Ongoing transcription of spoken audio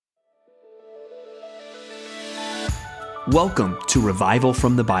Welcome to Revival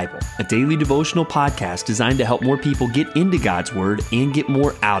from the Bible, a daily devotional podcast designed to help more people get into God's Word and get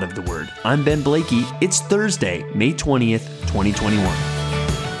more out of the Word. I'm Ben Blakey. It's Thursday, May 20th, 2021.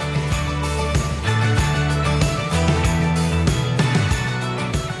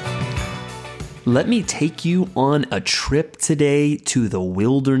 Let me take you on a trip today to the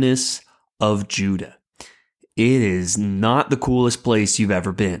wilderness of Judah. It is not the coolest place you've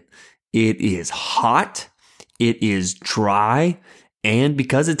ever been. It is hot. It is dry, and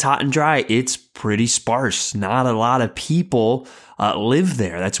because it's hot and dry, it's pretty sparse. Not a lot of people live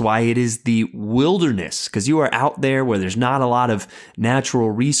there. That's why it is the wilderness, because you are out there where there's not a lot of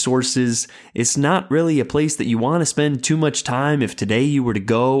natural resources. It's not really a place that you want to spend too much time if today you were to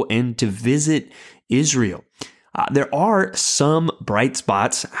go and to visit Israel. There are some bright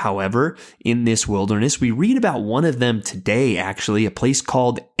spots, however, in this wilderness. We read about one of them today, actually, a place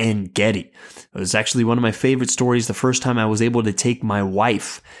called En-Gedi. It was actually one of my favorite stories the first time I was able to take my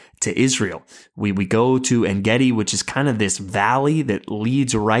wife to Israel. We go to En-Gedi, which is kind of this valley that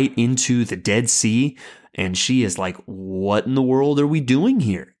leads right into the Dead Sea, and she is like, what in the world are we doing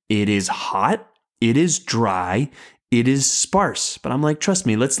here? It is hot, it is dry, it is sparse. But I'm like, trust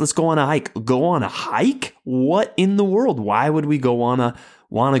me, let's go on a hike. Go on a hike? What in the world? Why would we want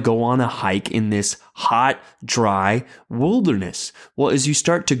to go on a hike in this hot, dry wilderness? Well, as you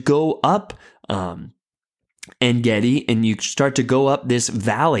start to go up En-Gedi and you start to go up this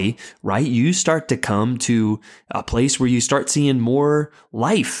valley, right, you start to come to a place where you start seeing more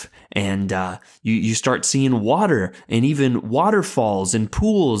life, and you start seeing water and even waterfalls and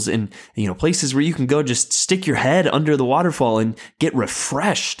pools and places where you can go just stick your head under the waterfall and get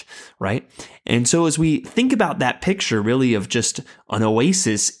refreshed, right? And so as we think about that picture really of just an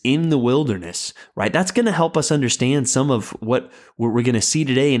oasis in the wilderness, right, that's going to help us understand some of what we're going to see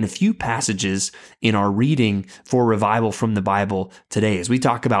today in a few passages in our reading for Revival from the Bible today, as we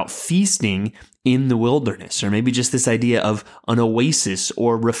talk about feasting in the wilderness, or maybe just this idea of an oasis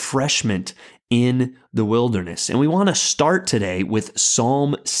or refreshment in the wilderness. And we want to start today with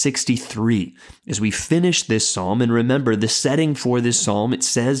Psalm 63 as we finish this psalm. And remember the setting for this psalm, it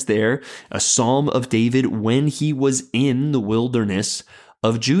says there, a psalm of David when he was in the wilderness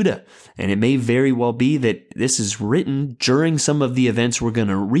of Judah. And it may very well be that this is written during some of the events we're going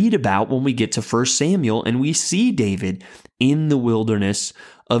to read about when we get to 1 Samuel and we see David in the wilderness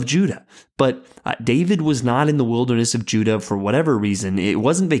of Judah. But David was not in the wilderness of Judah for whatever reason. It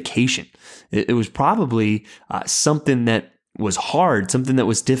wasn't vacation. It was probably something that was hard, something that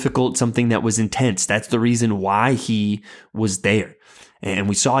was difficult, something that was intense. That's the reason why he was there. And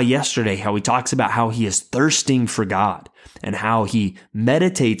we saw yesterday how he talks about how he is thirsting for God and how he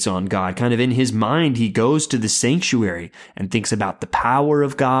meditates on God. Kind of in his mind, he goes to the sanctuary and thinks about the power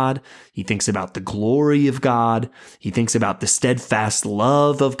of God. He thinks about the glory of God. He thinks about the steadfast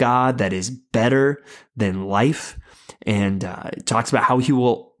love of God that is better than life. And talks about how he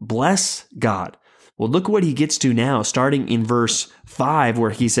will bless God. Well, look what he gets to now, starting in verse 5,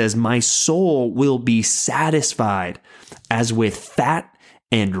 where he says, "My soul will be satisfied as with fat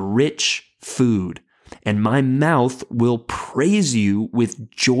and rich food, and my mouth will praise you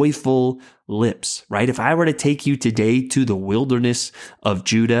with joyful lips," right? If I were to take you today to the wilderness of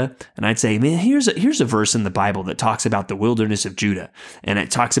Judah, and I'd say, man, here's a verse in the Bible that talks about the wilderness of Judah, and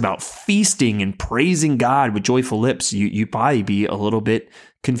it talks about feasting and praising God with joyful lips, you'd probably be a little bit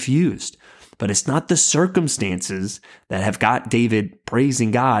confused. But it's not the circumstances that have got David praising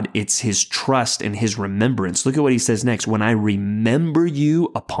God. It's his trust and his remembrance. Look at what he says next. "When I remember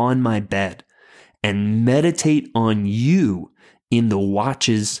you upon my bed and meditate on you in the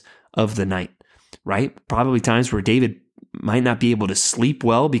watches of the night," right? Probably times where David might not be able to sleep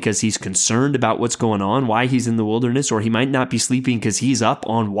well because he's concerned about what's going on, why he's in the wilderness, or he might not be sleeping because he's up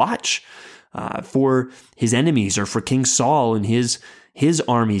on watch for his enemies or for King Saul and his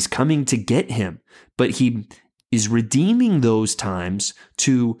armies coming to get him. But he is redeeming those times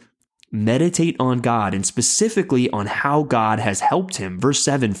to meditate on God and specifically on how God has helped him. Verse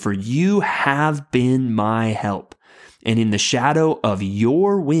 7, "For you have been my help, and in the shadow of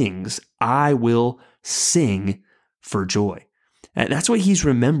your wings I will sing for joy." And that's what he's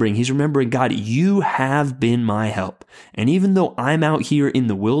remembering. He's remembering, God, you have been my help. And even though I'm out here in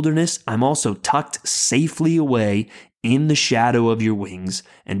the wilderness, I'm also tucked safely away in the shadow of your wings.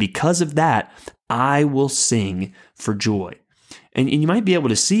 And because of that, I will sing for joy. And you might be able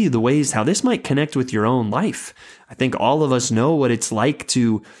to see the ways how this might connect with your own life. I think all of us know what it's like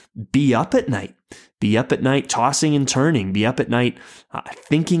to be up at night tossing and turning, be up at night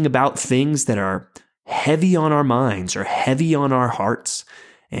thinking about things that are heavy on our minds or heavy on our hearts.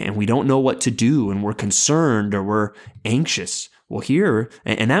 and we don't know what to do, and we're concerned or we're anxious. Well, here,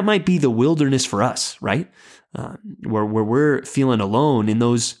 and that might be the wilderness for us, right? Where we're feeling alone in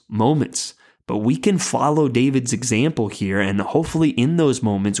those moments. But we can follow David's example here, and hopefully in those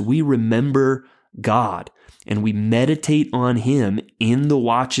moments, we remember God and we meditate on Him in the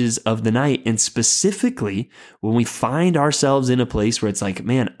watches of the night. And specifically, when we find ourselves in a place where it's like,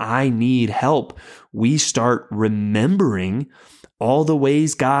 man, I need help, we start remembering all the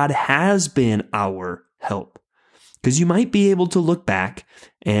ways God has been our help. Because you might be able to look back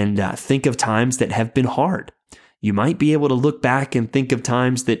and think of times that have been hard. You might be able to look back and think of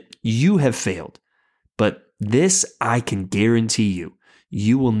times that you have failed. But this I can guarantee you,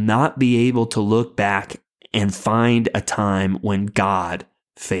 you will not be able to look back and find a time when God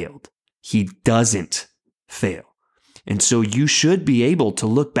failed. He doesn't fail. And so you should be able to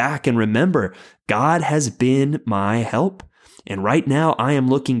look back and remember, God has been my help. And right now I am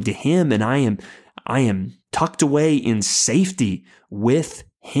looking to Him, and I am tucked away in safety with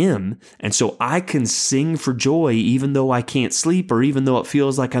Him. And so I can sing for joy even though I can't sleep, or even though it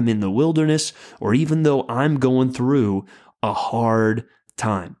feels like I'm in the wilderness, or even though I'm going through a hard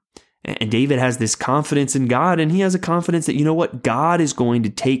time. And David has this confidence in God, and he has a confidence that, you know what, God is going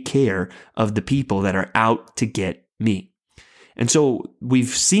to take care of the people that are out to get me. And so we've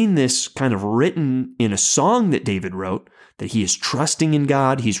seen this kind of written in a song that David wrote, that he is trusting in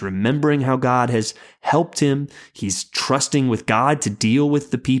God. He's remembering how God has helped him. He's trusting with God to deal with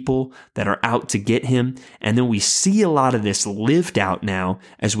the people that are out to get him. And then we see a lot of this lived out now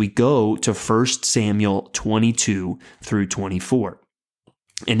as we go to 1 Samuel 22 through 24.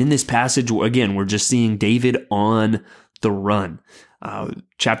 And in this passage, again, we're just seeing David on the run.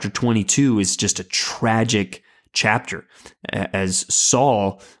 Chapter 22 is just a tragic chapter as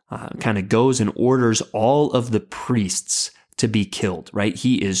Saul kind of goes and orders all of the priests to be killed, right?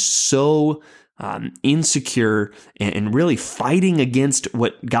 He is so insecure and really fighting against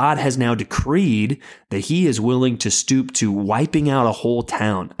what God has now decreed, that he is willing to stoop to wiping out a whole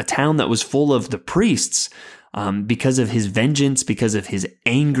town, a town that was full of the priests, because of his vengeance, because of his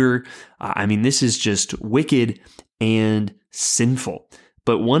anger. I mean, this is just wicked and sinful.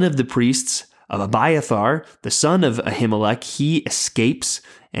 But one of the priests, of Abiathar, the son of Ahimelech, he escapes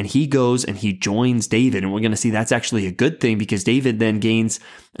and he goes and he joins David. And we're going to see that's actually a good thing, because David then gains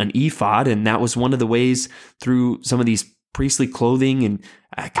an ephod. And that was one of the ways through some of these priestly clothing and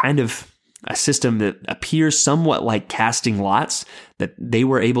kind of a system that appears somewhat like casting lots, that they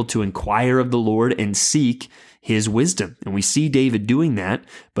were able to inquire of the Lord and seek His wisdom. And we see David doing that,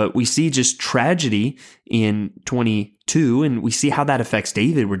 but we see just tragedy in 22, and we see how that affects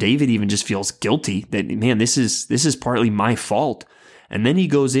David, where David even just feels guilty that, man, this is partly my fault. And then he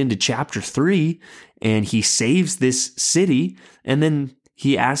goes into chapter 3 and he saves this city, and then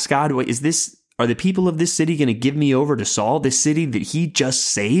he asks God, are the people of this city going to give me over to Saul, this city that he just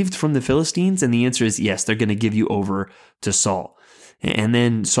saved from the Philistines? And the answer is yes, they're going to give you over to Saul. And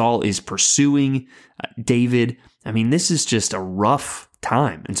then Saul is pursuing David. I mean, this is just a rough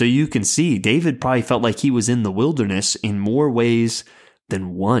time. And so you can see David probably felt like he was in the wilderness in more ways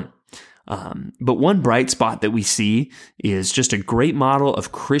than one. But one bright spot that we see is just a great model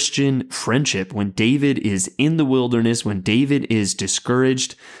of Christian friendship. When David is in the wilderness, when David is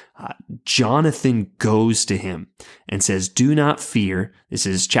discouraged, Jonathan goes to him and says, "Do not fear." This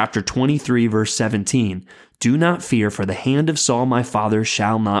is chapter 23, verse 17. "Do not fear, for the hand of Saul my father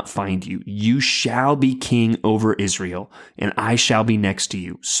shall not find you. You shall be king over Israel, and I shall be next to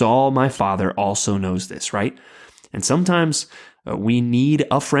you. Saul my father also knows this," right? And sometimes we need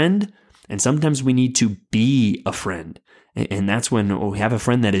a friend, and sometimes we need to be a friend. And that's when we have a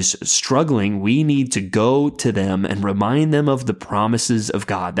friend that is struggling, we need to go to them and remind them of the promises of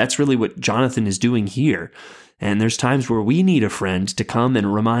God. That's really what Jonathan is doing here. And there's times where we need a friend to come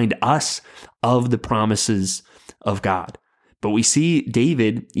and remind us of the promises of God. But we see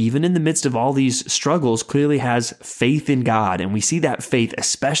David, even in the midst of all these struggles, clearly has faith in God. And we see that faith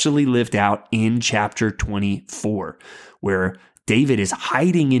especially lived out in chapter 24, where David is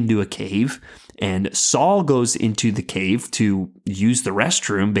hiding into a cave, and Saul goes into the cave to use the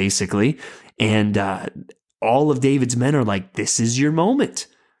restroom, basically. And all of David's men are like, "This is your moment.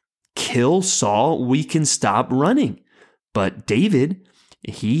 Kill Saul. We can stop running." But David,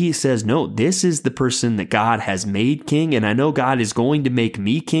 he says, "No, this is the person that God has made king. And I know God is going to make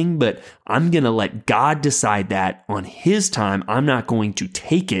me king, but I'm going to let God decide that on His time. I'm not going to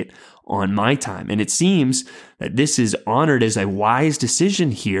take it on my time. And it seems that this is honored as a wise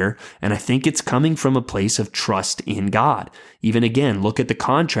decision here, and I think it's coming from a place of trust in God. Even again, look at the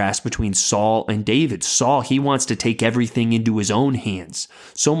contrast between Saul and David. Saul, he wants to take everything into his own hands,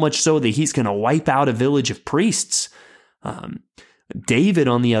 so much so that he's going to wipe out a village of priests. David,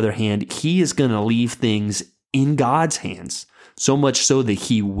 on the other hand, he is going to leave things in God's hands, so much so that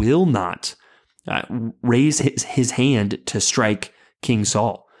he will not raise his hand to strike King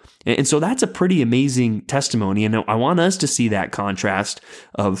Saul. And so that's a pretty amazing testimony. And I want us to see that contrast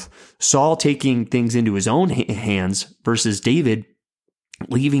of Saul taking things into his own hands versus David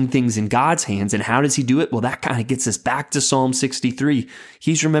leaving things in God's hands. And how does he do it? Well, that kind of gets us back to Psalm 63.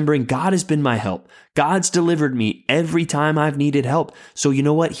 He's remembering God has been my help. God's delivered me every time I've needed help. So you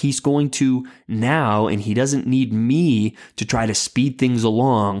know what? He's going to now, and he doesn't need me to try to speed things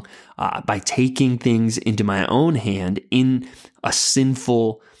along by taking things into my own hand in a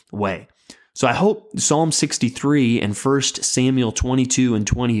sinful way. So I hope Psalm 63 and 1 Samuel 22 and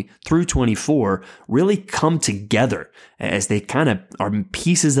 20 through 24 really come together as they kind of are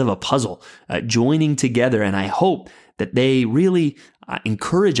pieces of a puzzle joining together. And I hope that they really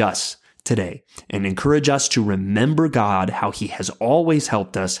encourage us today and encourage us to remember God, how he has always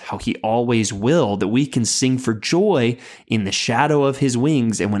helped us, how he always will, that we can sing for joy in the shadow of his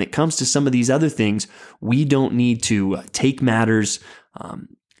wings. And when it comes to some of these other things, we don't need to take matters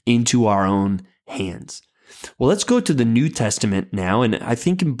into our own hands. Well, let's go to the New Testament now. And I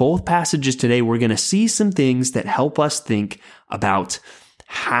think in both passages today, we're going to see some things that help us think about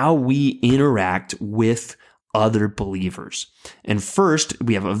how we interact with other believers. And first,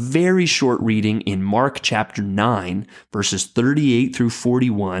 we have a very short reading in Mark chapter 9, verses 38 through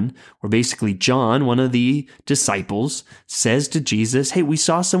 41, where basically John, one of the disciples, says to Jesus, "Hey, we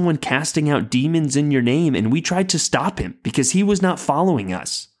saw someone casting out demons in your name, and we tried to stop him because he was not following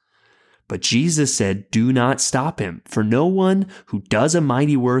us." But Jesus said, "Do not stop him, for no one who does a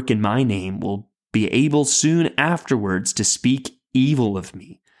mighty work in my name will be able soon afterwards to speak evil of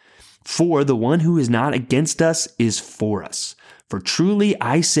me. For the one who is not against us is for us. For truly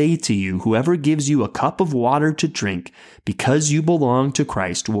I say to you, whoever gives you a cup of water to drink because you belong to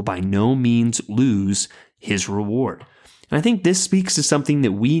Christ will by no means lose his reward." And I think this speaks to something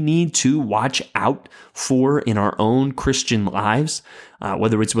that we need to watch out for in our own Christian lives,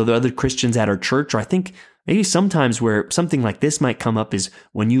 whether it's with other Christians at our church, or I think maybe sometimes where something like this might come up is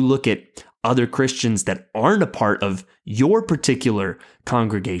when you look at other Christians that aren't a part of your particular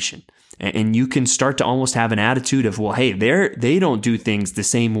congregation. And you can start to almost have an attitude of, well, hey, they don't do things the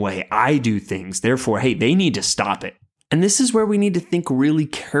same way I do things. Therefore, hey, they need to stop it. And this is where we need to think really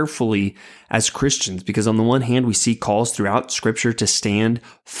carefully as Christians, because on the one hand, we see calls throughout Scripture to stand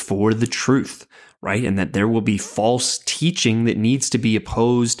for the truth, right? And that there will be false teaching that needs to be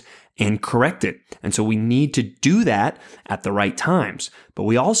opposed and corrected. And so we need to do that at the right times. But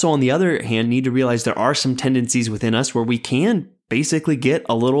we also, on the other hand, need to realize there are some tendencies within us where we can basically get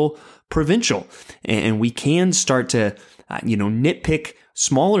a little provincial, and we can start to, nitpick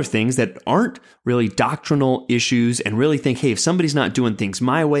smaller things that aren't really doctrinal issues and really think, hey, if somebody's not doing things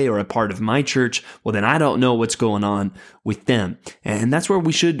my way or a part of my church, well, then I don't know what's going on with them. And that's where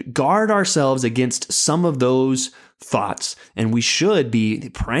we should guard ourselves against some of those thoughts. And we should be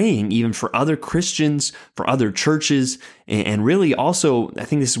praying even for other Christians, for other churches. And really also, I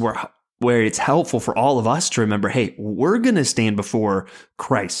think this is where it's helpful for all of us to remember, hey, we're going to stand before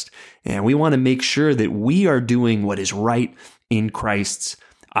Christ. And we want to make sure that we are doing what is right in Christ's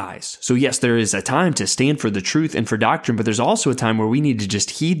eyes. So yes, there is a time to stand for the truth and for doctrine, but there's also a time where we need to just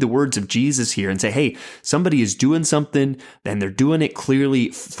heed the words of Jesus here and say, hey, somebody is doing something, then they're doing it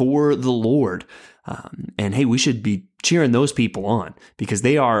clearly for the Lord. And hey, we should be cheering those people on because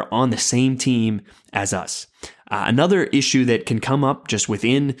they are on the same team as us. Another issue that can come up just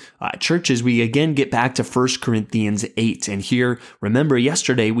within churches, we again get back to 1 Corinthians 8. And here, remember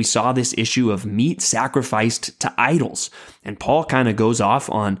yesterday, we saw this issue of meat sacrificed to idols. And Paul kind of goes off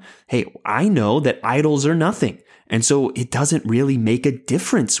on, hey, I know that idols are nothing. And so it doesn't really make a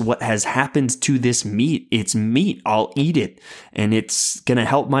difference what has happened to this meat. It's meat. I'll eat it. And it's going to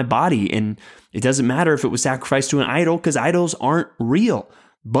help my body. And it doesn't matter if it was sacrificed to an idol because idols aren't real.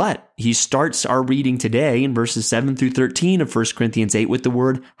 But he starts our reading today in verses 7 through 13 of 1 Corinthians 8 with the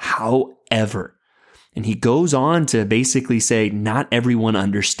word however. And he goes on to basically say, not everyone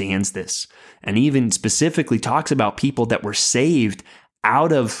understands this. And even specifically talks about people that were saved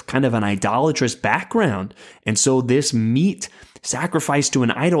out of kind of an idolatrous background. And so this meat sacrificed to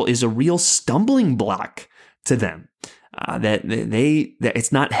an idol is a real stumbling block to them. That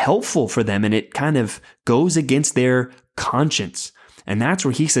it's not helpful for them, and it kind of goes against their conscience. And that's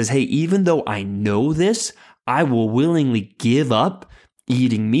where he says, hey, even though I know this, I will willingly give up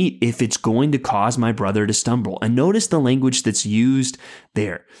eating meat if it's going to cause my brother to stumble. And notice the language that's used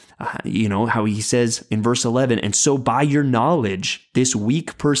there. How he says in verse 11, and so by your knowledge, this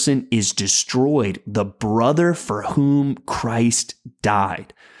weak person is destroyed, the brother for whom Christ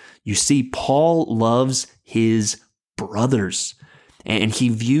died. You see, Paul loves his brothers, and he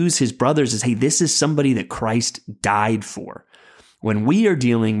views his brothers as, hey, this is somebody that Christ died for. When we are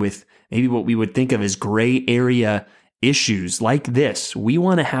dealing with maybe what we would think of as gray area issues like this, we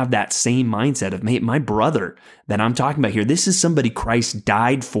want to have that same mindset of, my brother that I'm talking about here, this is somebody Christ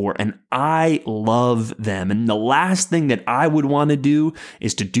died for, and I love them. And the last thing that I would want to do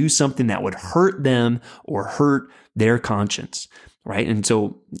is to do something that would hurt them or hurt their conscience, right? And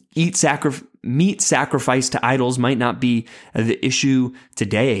so meat sacrificed to idols might not be the issue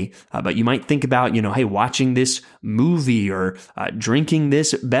today, but you might think about, hey, watching this movie or drinking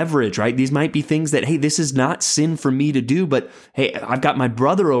this beverage, right? These might be things that, hey, this is not sin for me to do, but hey, I've got my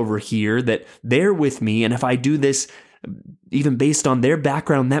brother over here that they're with me, and if I do this, even based on their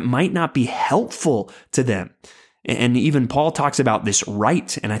background, that might not be helpful to them. And even Paul talks about this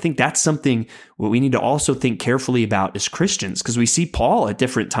right. And I think that's something what we need to also think carefully about as Christians, because we see Paul at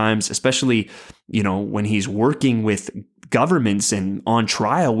different times, especially, when he's working with governments and on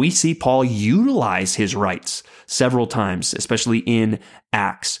trial, we see Paul utilize his rights several times, especially in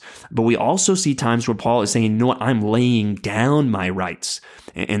Acts. But we also see times where Paul is saying, no, I'm laying down my rights.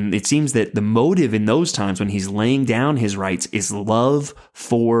 And it seems that the motive in those times when he's laying down his rights is love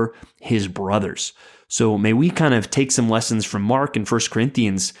for his brothers. So may we kind of take some lessons from Mark and 1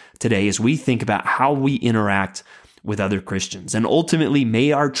 Corinthians today as we think about how we interact with other Christians. And ultimately,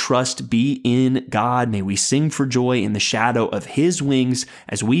 may our trust be in God. May we sing for joy in the shadow of His wings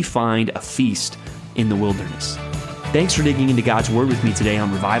as we find a feast in the wilderness. Thanks for digging into God's Word with me today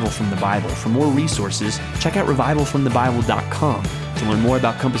on Revival from the Bible. For more resources, check out revivalfromthebible.com. To learn more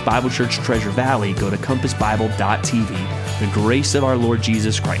about Compass Bible Church Treasure Valley, go to compassbible.tv. The grace of our Lord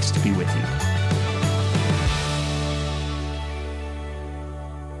Jesus Christ be with you.